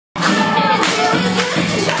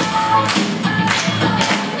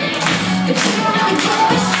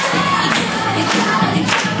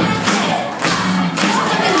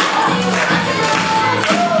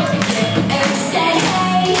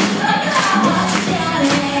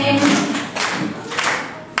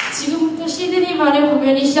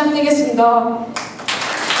공연이 시작되겠습니다.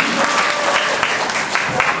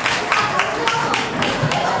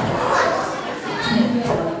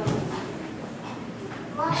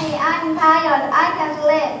 Mommy, I'm tired. I can't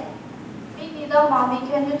sleep. Maybe the mommy,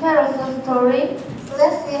 can you tell us a story?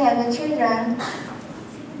 Let's see, have the children.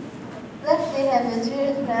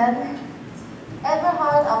 Ever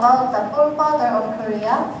heard about the Forefather of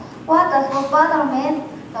Korea? What does Forefather mean?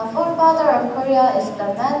 The Forefather of Korea is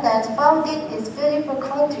the man that founded this beautiful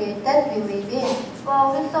country that we live in.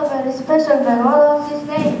 Wow, it's a very special man. What was his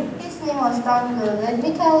name? His name was geun. Let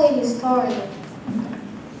me tell you his story.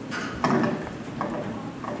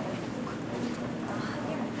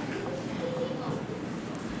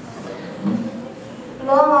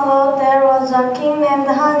 Long ago, there was a king named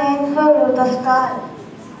Han who ruled the sky.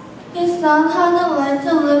 His son Han learned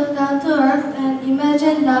to look down to earth and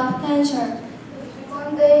imagine the potential.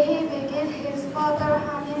 One day, he begged his father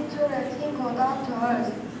Han to let him go down to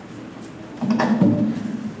earth.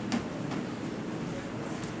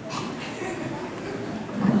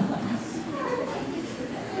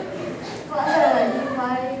 Father, if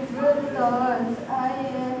I rule the earth,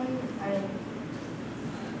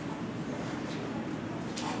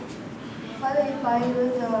 But if I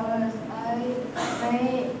lose the earth, I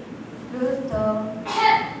may lose the...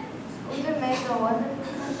 Would you make a wonderful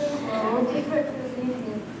country for all different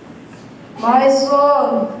communities? My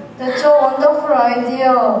son, that's a wonderful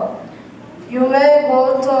idea. You may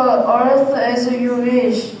go to earth as you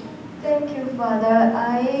wish. Thank you, Father.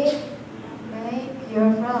 I make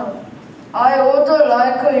you proud. I would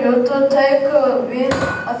like you to take with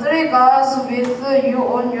 3 guys with you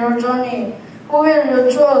on your journey. Who will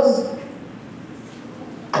you choose?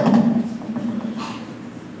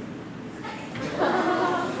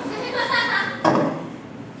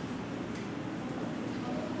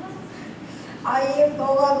 I am the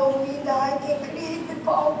wind. I can create the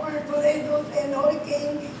powerful tornadoes and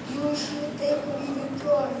hurricanes. You should take me to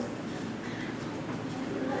earth.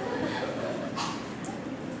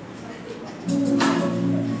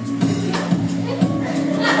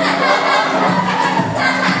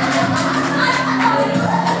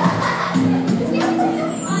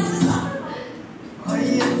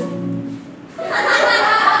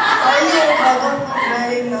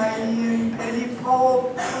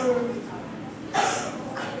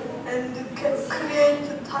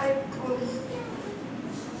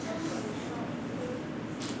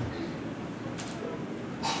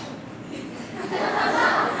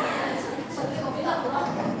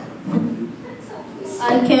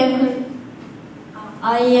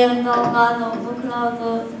 I am the god of the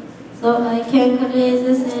clouds, so I can create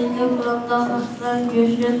the sand from the ocean. You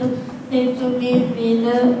should take me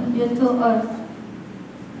with you to earth.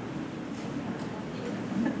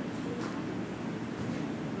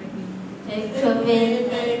 Take me.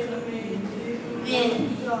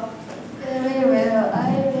 Very well, I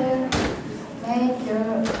will make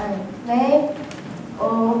make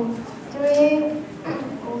all 3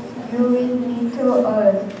 of you with me to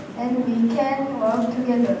earth, and we can work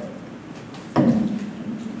together.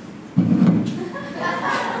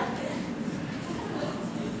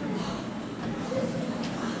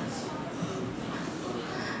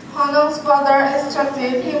 Hanung's father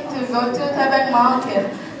instructed him to go to Taebaek Mountain,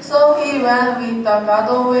 so he went with the god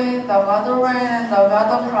of wind, the god of rain, and the god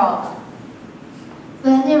of cloud.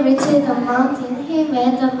 When he reached the mountain, he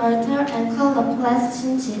made an altar and called the place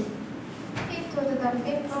Shinji. He taught the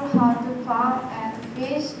people how to farm and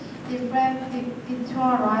fish, different between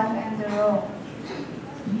ripe and raw.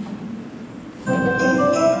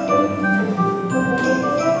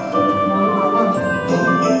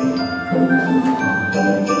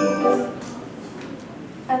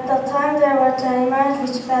 At the time, there were 2 animals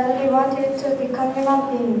which badly wanted to become human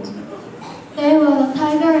beings. They were a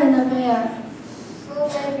tiger and a bear. So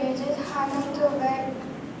they visited Hanung to beg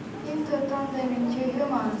him to turn them into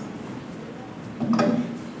humans.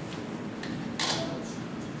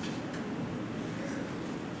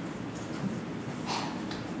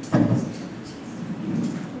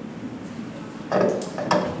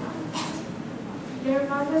 Your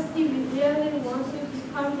Majesty, we really want you to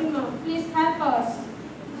become human. Please help us.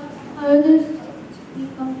 How does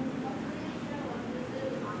become?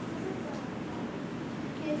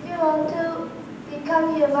 If you want to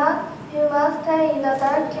become human, you must stay in the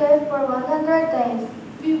dark cave for 100 days.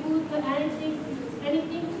 We would do anything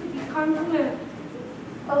to become human.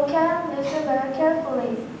 Okay, listen very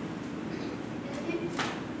carefully.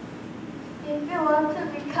 If you want to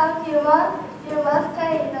become human, you must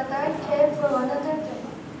stay in the dark cave for 100 days.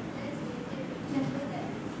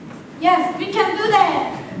 Yes, we can do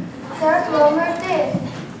that. There's one more thing.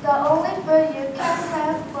 The only food you can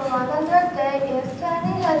have for 100 days is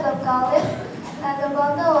 20 heads of garlic and a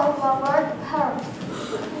bundle of flavored herbs.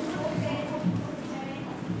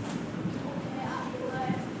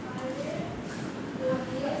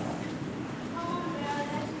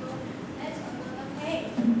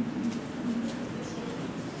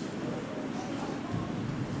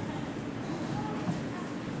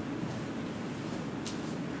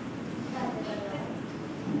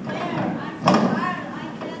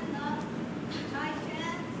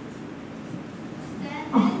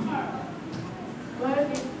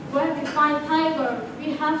 When we find tiger, we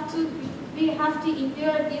have to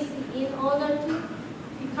endure this in order to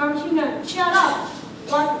become human. Cheer up!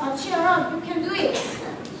 What? Cheer up! You can do it!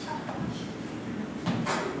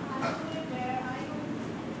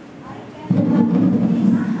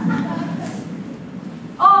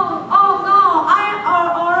 Oh no! I'm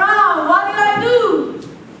around. What did I do?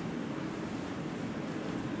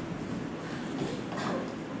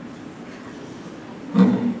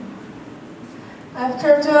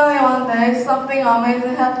 After 21 days, something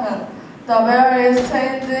amazing happened. The bear is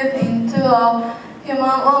changed into a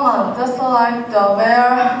human woman, just like the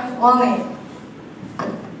bear wanted.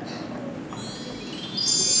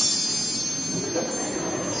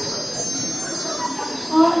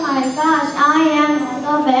 Oh my gosh, I am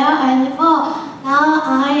not a bear anymore. Now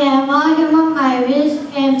I am a human. My wish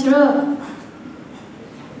came true.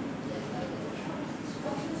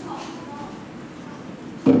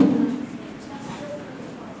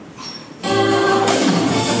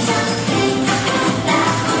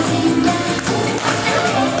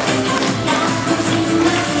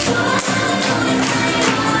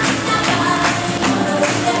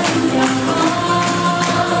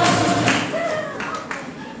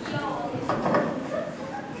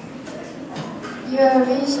 Your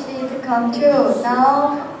wish did come true.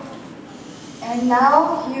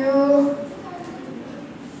 Now you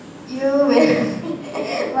will be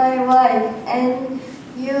my wife, and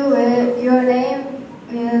your name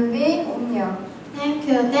will be Umyo. Thank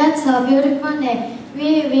you. That's a beautiful name.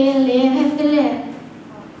 We will live happily.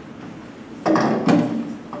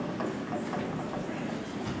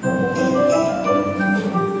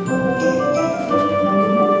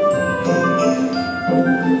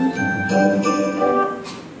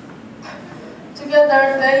 Together,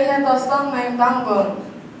 they had a son named Dangun.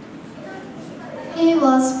 He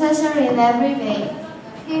was special in every way.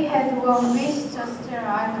 He had one wish just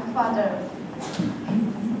like a father.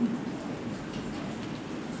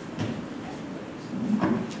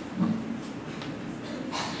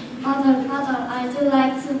 Father, I'd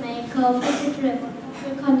like to make a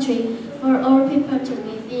beautiful country for all people to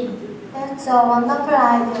live in. That's a wonderful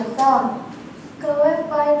idea, son. Go and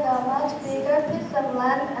find a much bigger piece of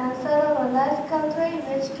land and set up a nice country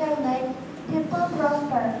which can make people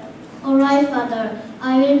prosper. All right, Father,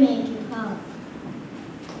 I will make you proud.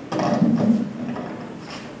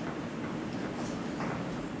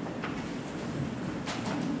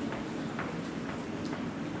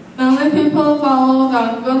 Many people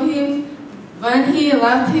followed him when he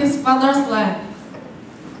left his father's land.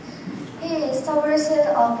 He established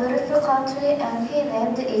a beautiful country and he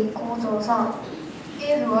named it Gojoseon.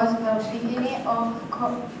 It was the beginning of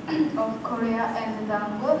Korea, and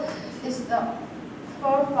Nambu is the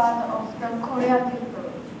forefather of the Korean people.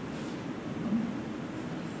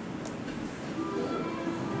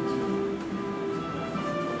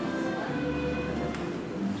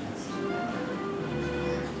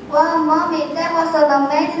 Wow, Mommy, that was an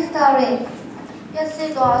amazing story. Yes,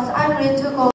 it was. I'm ready to go.